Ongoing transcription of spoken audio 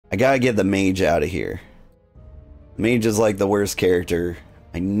I gotta get the mage out of here. Mage is like the worst character.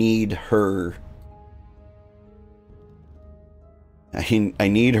 I need her. I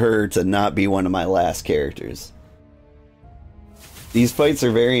need her to not be one of my last characters. These fights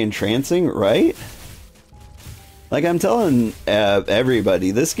are very entrancing, right? Like I'm telling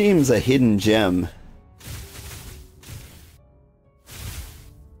everybody, this game's a hidden gem.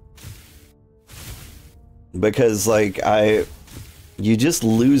 Because like you just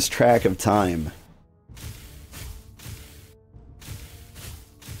lose track of time.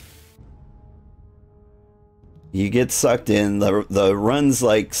 You get sucked in, the runs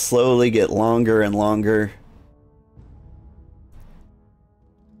like slowly get longer and longer.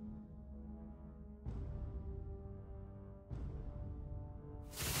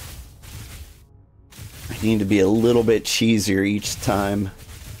 I need to be a little bit cheesier each time.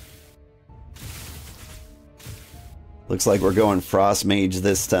 Looks like we're going Frost Mage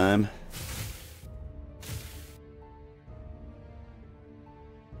this time.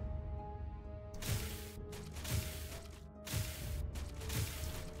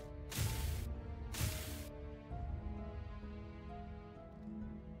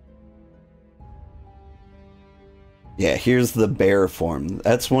 Yeah, here's the bear form.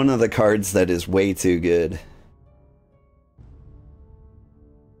 That's one of the cards that is way too good.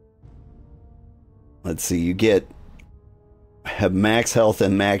 Let's see, you have max health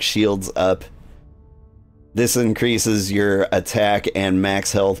and max shields up. This increases your attack and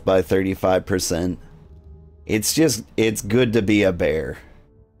max health by 35%. It's good to be a bear.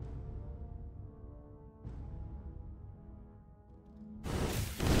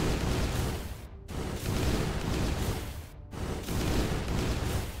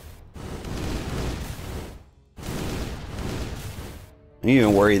 I'm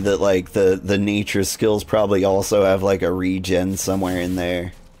even worried that like the nature skills probably also have like a regen somewhere in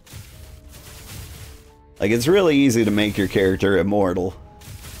there. Like it's really easy to make your character immortal.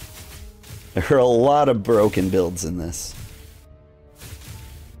 There are a lot of broken builds in this.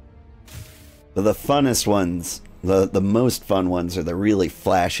 But the funnest ones, the most fun ones are the really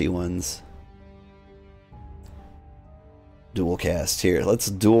flashy ones. Dual cast here. Let's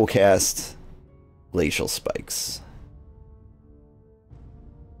dual cast Glacial Spikes.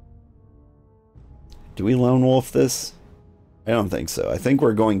 Do we lone wolf this? I don't think so. I think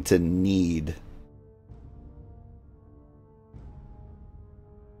we're going to need...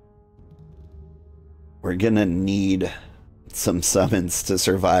 We're gonna need some summons to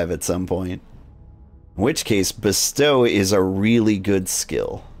survive at some point. In which case, Bestow is a really good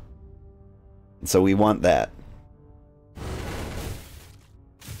skill. And so we want that.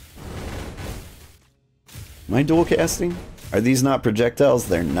 Am I dual casting? Are these not projectiles?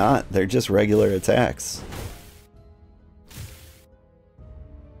 They're not. They're just regular attacks.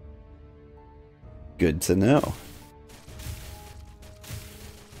 Good to know.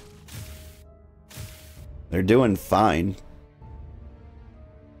 They're doing fine.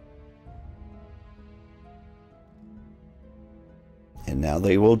 And now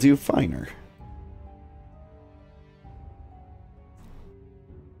they will do finer.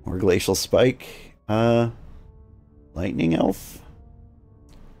 More Glacial Spike. Lightning Elf?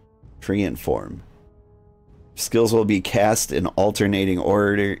 Treant Form. Skills will be cast in alternating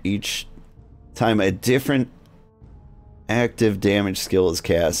order. Each time a different active damage skill is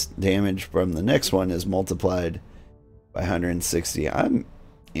cast, damage from the next one is multiplied by 160. I'm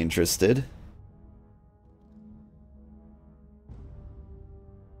interested.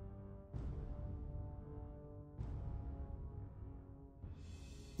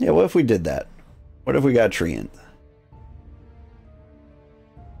 Yeah, what if we did that? What if we got Treant?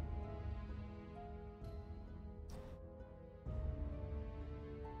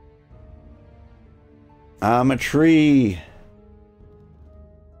 I'm a tree.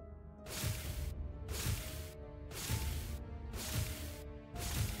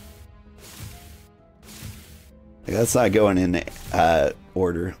 That's not going in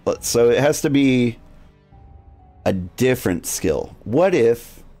order. So it has to be a different skill. What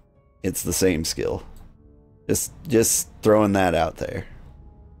if it's the same skill? Just throwing that out there.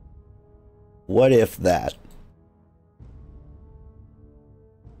 What if that?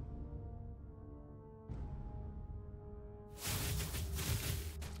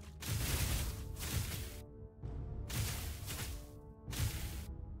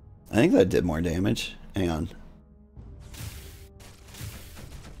 I think that did more damage. Hang on.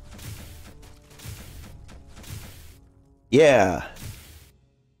 Yeah.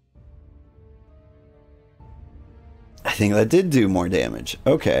 I think that did do more damage.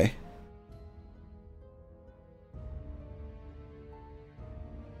 Okay.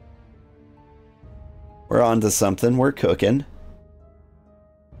 We're on to something. We're cooking.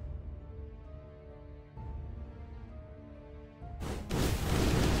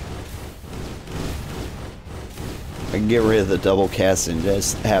 I can get rid of the double cast and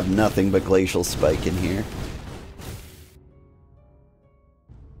just have nothing but Glacial Spike in here.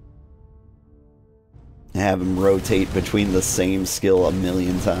 Have him rotate between the same skill a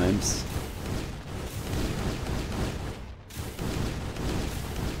million times.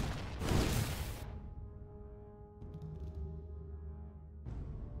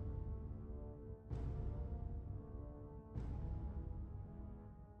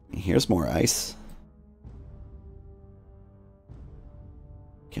 Here's more ice.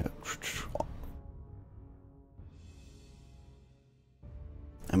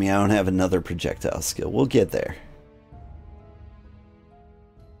 I mean, I don't have another projectile skill. We'll get there.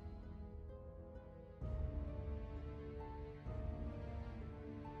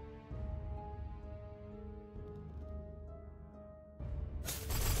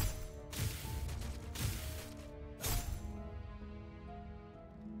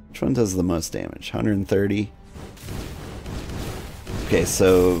 Which one does the most damage? 130. Okay,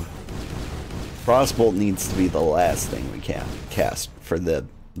 so Frostbolt needs to be the last thing we can cast for the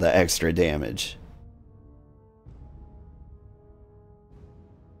extra damage.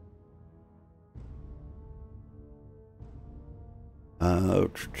 We're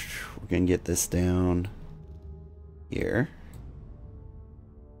gonna get this down here.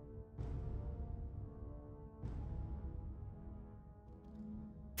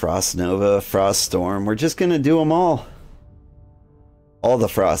 Frost Nova, Frost Storm. We're just gonna do them all. All the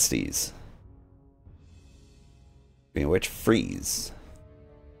Frosties. Which freeze.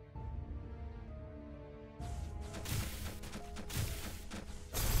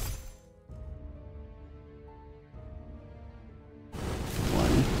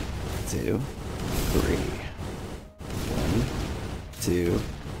 One, two, three. 1, 2,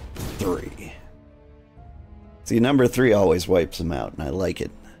 3. See, number 3 always wipes them out, and I like it.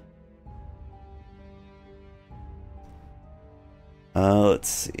 Let's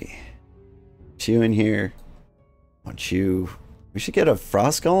see. Chew in here. Want you? We should get a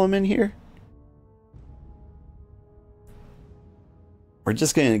Frost Golem in here. We're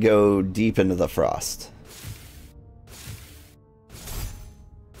just gonna go deep into the frost.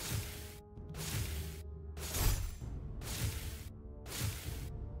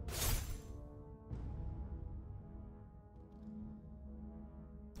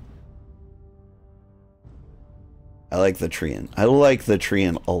 I like the Treant. I like the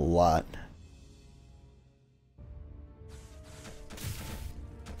Treant a lot.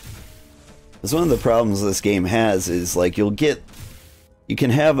 Because one of the problems this game has is, like, you can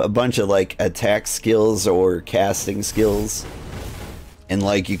have a bunch of, like, attack skills or casting skills, and,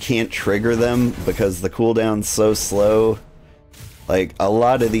 like, you can't trigger them because the cooldown's so slow. Like, a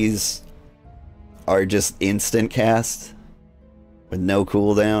lot of these are just instant cast with no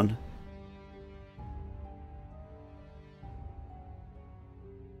cooldown.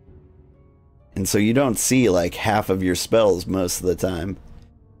 And so you don't see, like, half of your spells most of the time.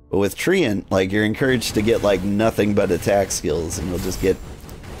 But with Treant, like, you're encouraged to get, like, nothing but attack skills, and you'll just get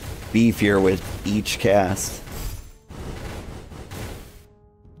beefier with each cast.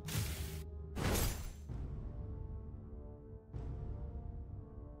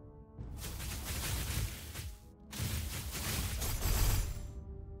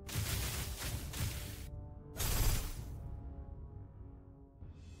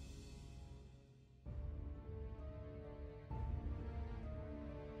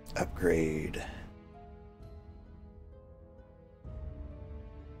 Upgrade.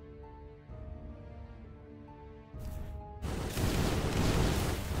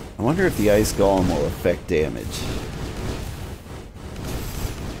 I wonder if the Ice Golem will affect damage.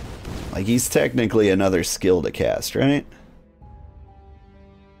 Like, he's technically another skill to cast, right?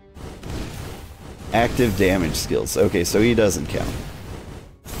 Active damage skills. Okay, so he doesn't count.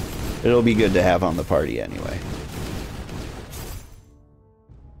 It'll be good to have on the party anyway.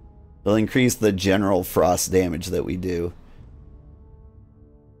 It'll increase the general frost damage that we do.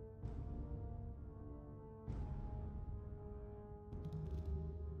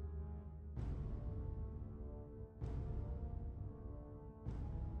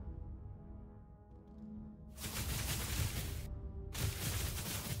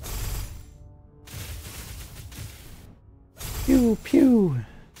 Pew, pew.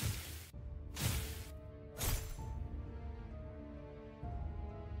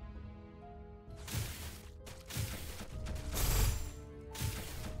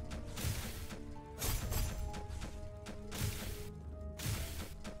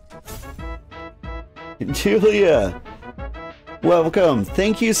 Julia, welcome.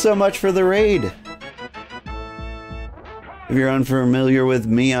 Thank you so much for the raid. If you're unfamiliar with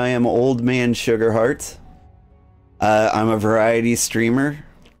me, I am Old Man Sugarheart. I'm a variety streamer.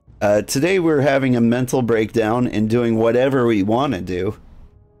 Today we're having a mental breakdown and doing whatever we want to do.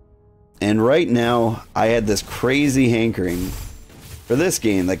 And right now, I had this crazy hankering for this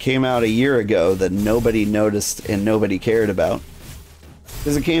game that came out a year ago that nobody noticed and nobody cared about.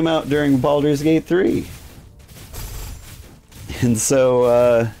 Because it came out during Baldur's Gate 3. And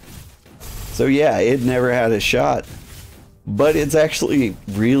so yeah, it never had a shot. But it's actually a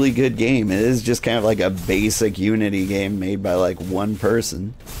really good game. It is just kind of like a basic Unity game made by like one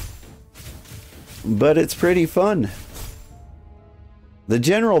person. But it's pretty fun. The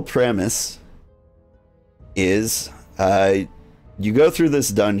general premise is you go through this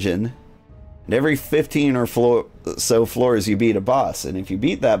dungeon, and every 15 or so floors you beat a boss. And if you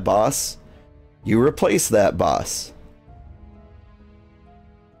beat that boss, you replace that boss.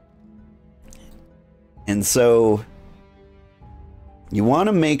 And so you want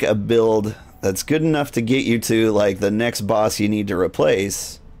to make a build that's good enough to get you to like the next boss you need to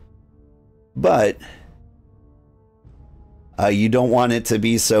replace, but you don't want it to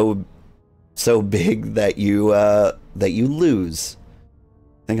be so big that you lose.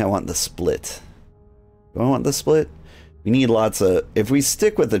 I think I want the split. Do I want the split? We need lots of, if we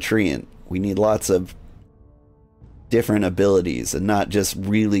stick with the treant, we need lots of different abilities and not just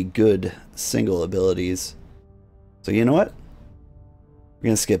really good single abilities. So you know what? We're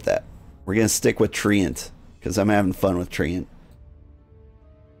gonna skip that. We're gonna stick with treant because I'm having fun with treant.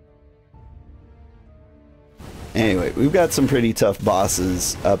 Anyway, we've got some pretty tough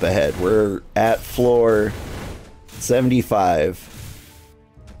bosses up ahead. We're at floor 75.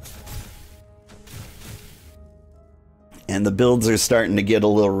 And the builds are starting to get a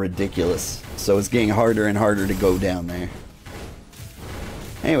little ridiculous. So it's getting harder and harder to go down there.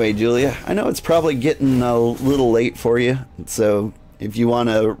 Anyway, Julia, I know it's probably getting a little late for you. So if you want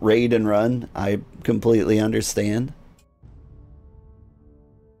to raid and run, I completely understand.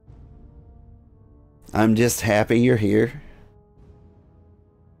 I'm just happy you're here.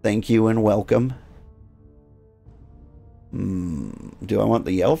 Thank you and welcome. Do I want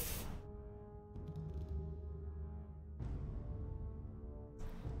the elf?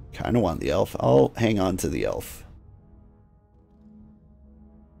 Kind of want the elf. I'll hang on to the elf.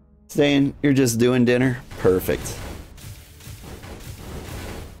 Stan, you're just doing dinner? Perfect.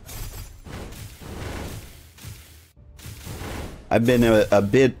 I've been a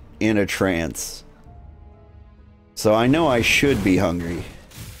bit in a trance. So I know I should be hungry.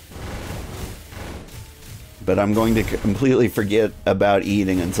 But I'm going to completely forget about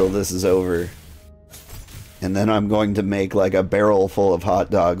eating until this is over. And then I'm going to make like a barrel full of hot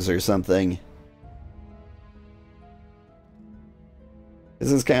dogs or something.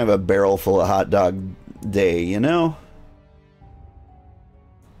 This is kind of a barrel full of hot dog day, you know?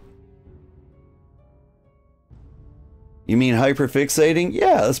 You mean hyperfixating?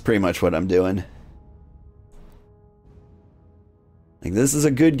 Yeah, that's pretty much what I'm doing. Like, this is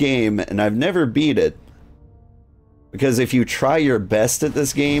a good game, and I've never beat it. Because if you try your best at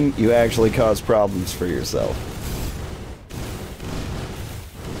this game, you actually cause problems for yourself.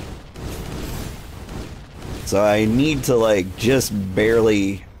 So I need to, like, just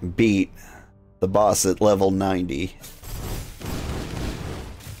barely beat the boss at level 90.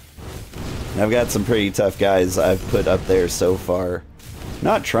 And I've got some pretty tough guys I've put up there so far.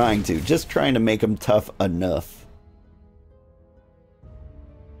 Not trying to, just trying to make them tough enough.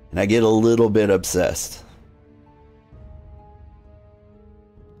 And I get a little bit obsessed.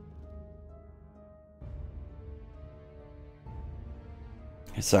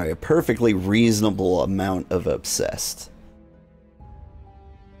 Sorry, a perfectly reasonable amount of obsessed.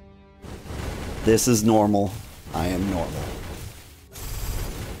 This is normal. I am normal.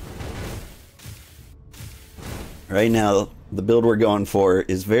 Right now, the build we're going for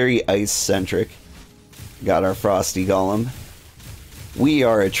is very ice-centric. Got our Frosty Golem. We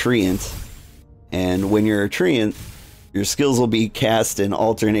are a treant, and when you're a treant, your skills will be cast in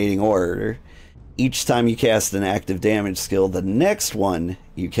alternating order. Each time you cast an active damage skill, the next one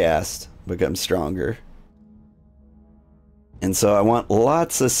you cast becomes stronger. And so I want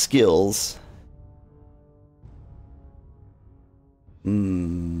lots of skills.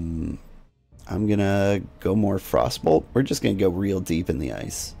 I'm gonna go more Frostbolt. We're just gonna go real deep in the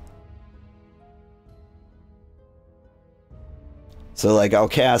ice. So like I'll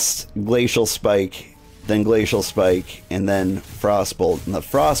cast Glacial Spike, then Glacial Spike, and then Frostbolt. And the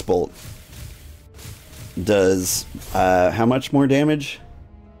Frostbolt does how much more damage?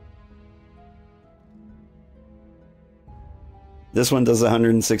 This one does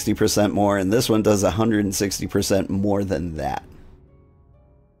 160% more, and this one does 160% more than that.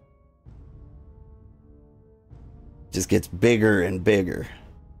 Just gets bigger and bigger.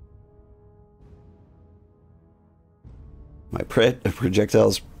 My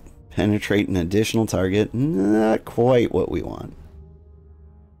projectiles penetrate an additional target. Not quite what we want.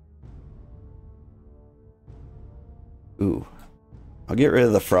 Ooh. I'll get rid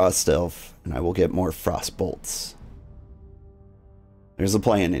of the Frost Elf, and I will get more Frost Bolts. There's a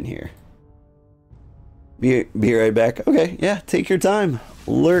plan in here. Be right back. Okay, yeah, take your time.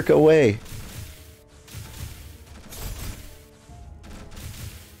 Lurk away.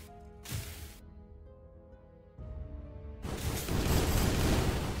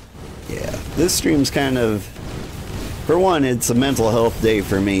 Yeah, this stream's kind of... For one, it's a mental health day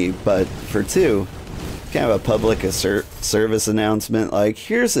for me, but for two, kind of a public service announcement. Like,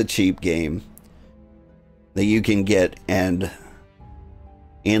 here's a cheap game that you can get and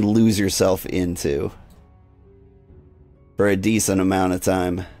lose yourself into for a decent amount of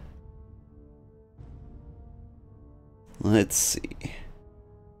time. Let's see.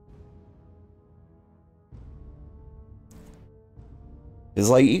 It's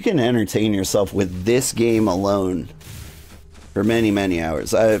like you can entertain yourself with this game alone for many, many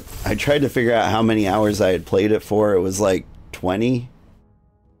hours. I tried to figure out how many hours I had played it for. It was like 20.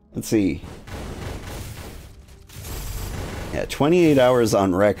 Let's see. Yeah, 28 hours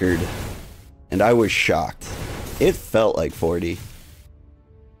on record. And I was shocked. It felt like 40.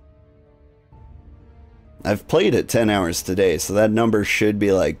 I've played it 10 hours today, so that number should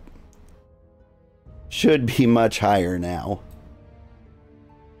be like... should be much higher now.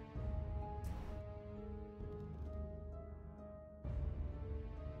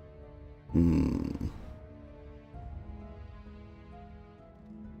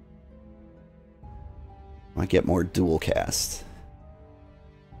 Might get more dual cast.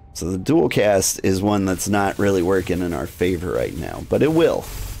 So the dual cast is one that's not really working in our favor right now, but it will.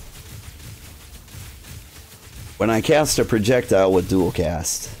 When I cast a projectile with dual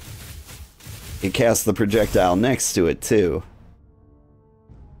cast, it casts the projectile next to it too.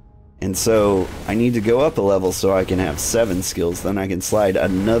 And so I need to go up a level so I can have 7 skills. Then I can slide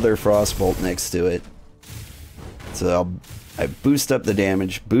another Frostbolt next to it. So I boost up the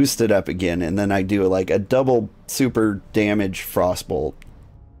damage, boost it up again, and then I do like a double super damage Frostbolt.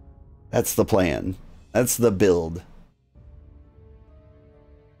 That's the plan. That's the build.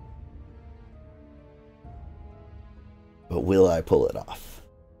 But will I pull it off?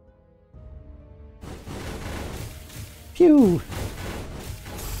 Phew!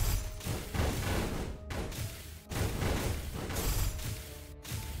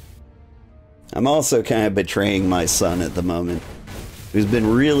 I'm also kind of betraying my son at the moment, who's been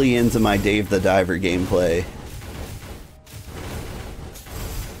really into my Dave the Diver gameplay.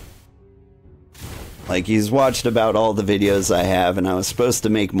 Like, he's watched about all the videos I have, and I was supposed to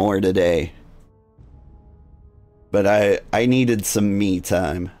make more today. But I needed some me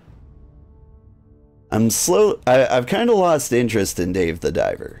time. I've kind of lost interest in Dave the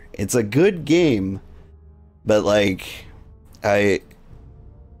Diver. It's a good game, but like,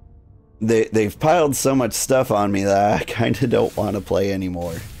 They've piled so much stuff on me that I kind of don't want to play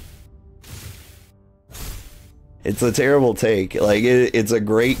anymore. It's a terrible take. Like, it's a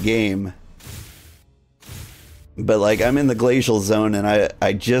great game. But, like, I'm in the glacial zone, and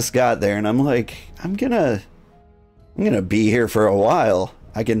I just got there, and I'm like, I'm gonna be here for a while.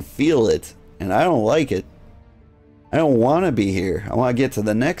 I can feel it, and I don't like it. I don't want to be here. I want to get to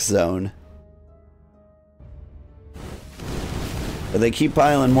the next zone. But they keep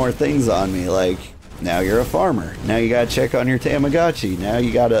piling more things on me, like, now you're a farmer. Now you gotta check on your Tamagotchi. Now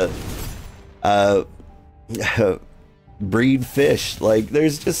you gotta breed fish. Like,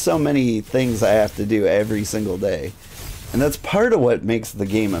 there's just so many things I have to do every single day. And that's part of what makes the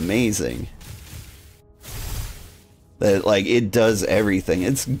game amazing. That, like, it does everything.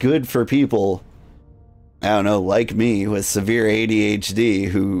 It's good for people, I don't know, like me, with severe ADHD,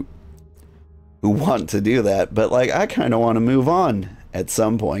 who want to do that, but like, I kind of want to move on at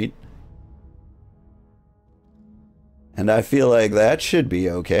some point. And I feel like that should be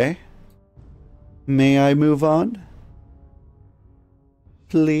okay. May I move on?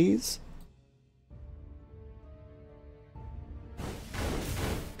 Please?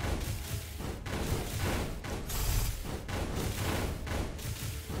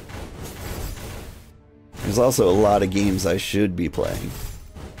 There's also a lot of games I should be playing.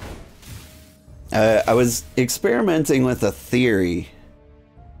 I was experimenting with a theory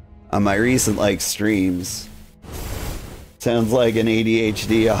on my recent, like, streams. Sounds like an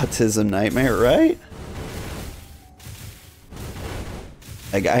ADHD autism nightmare, right?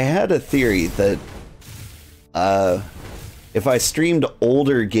 Like, I had a theory that if I streamed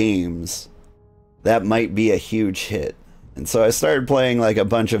older games, that might be a huge hit. And so I started playing like a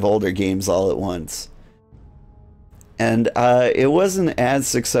bunch of older games all at once. And it wasn't as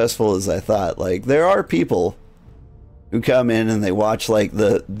successful as I thought. Like, there are people who come in and they watch like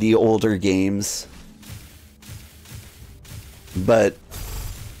the older games. But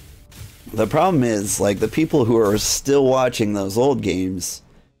the problem is, like, the people who are still watching those old games,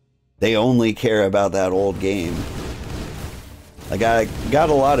 they only care about that old game. Like, I got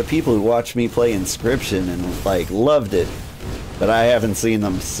a lot of people who watched me play Inscription and, like, loved it, but I haven't seen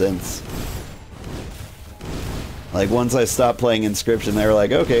them since. Like, once I stopped playing Inscription, they were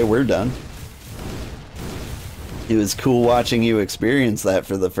like, okay, we're done. It was cool watching you experience that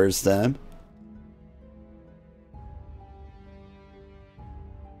for the first time.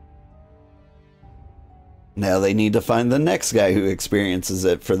 Now they need to find the next guy who experiences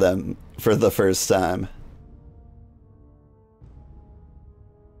it for them for the first time.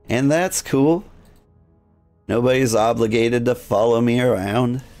 And that's cool. Nobody's obligated to follow me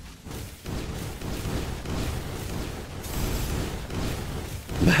around.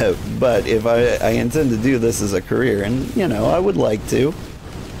 But if I intend to do this as a career, and, you know, I would like to.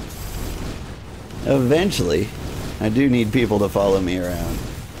 Eventually, I do need people to follow me around.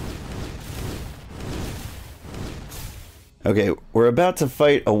 Okay, we're about to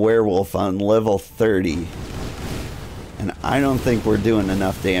fight a werewolf on level 30. And I don't think we're doing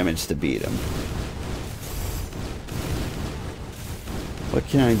enough damage to beat him. What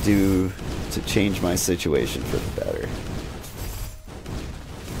can I do to change my situation for the better?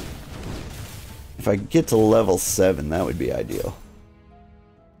 If I get to level 7, that would be ideal.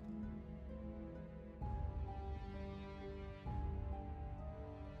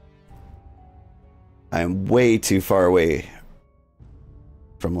 I'm way too far away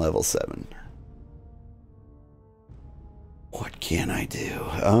from level 7. What can I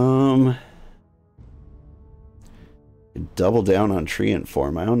do? Double down on Treant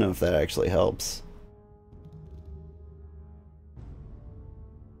Form. I don't know if that actually helps.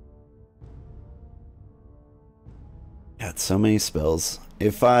 Got so many spells.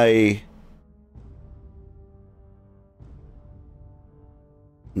 If I...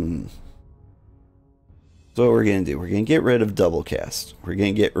 So what we're going to do, we're going to get rid of Double Cast. We're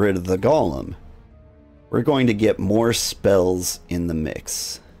going to get rid of the Golem. We're going to get more spells in the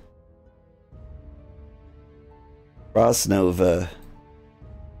mix. Frost Nova,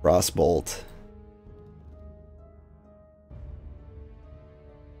 Frostbolt.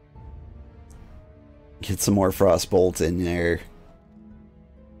 Get some more Frostbolt in there.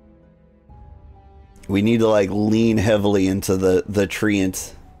 We need to like lean heavily into the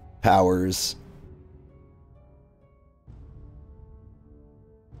Treant powers.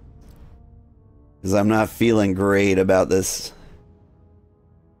 Because I'm not feeling great about this.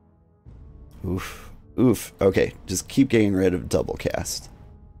 Oof. Oof. Okay, just keep getting rid of Double Cast.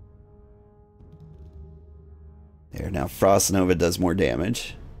 There, now Frost Nova does more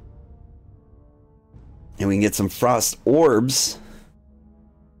damage. And we can get some Frost Orbs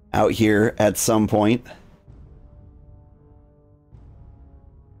out here at some point.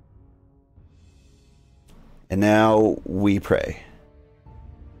 And now we pray.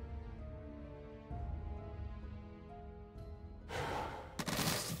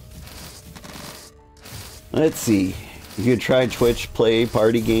 Let's see. You could try Twitch play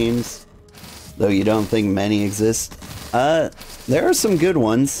party games, though you don't think many exist. There are some good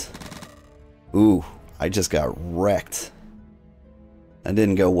ones. Ooh, I just got wrecked. That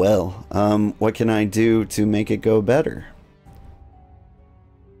didn't go well. What can I do to make it go better?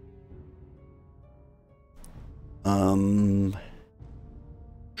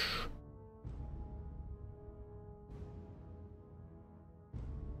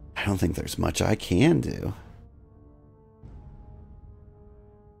 I don't think there's much I can do.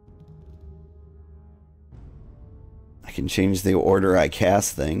 I can change the order I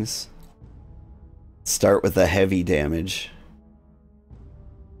cast things. Start with the heavy damage.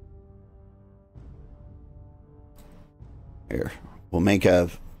 Here, we'll make a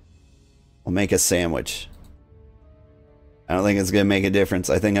sandwich. I don't think it's gonna make a difference.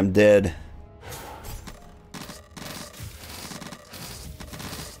 I think I'm dead.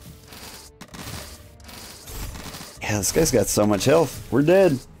 Yeah, this guy's got so much health. We're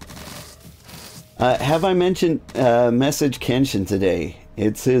dead. Have I mentioned message Kenshin today?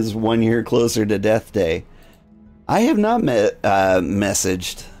 It's his 1 year closer to death day. I have not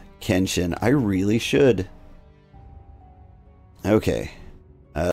messaged Kenshin. I really should. Okay.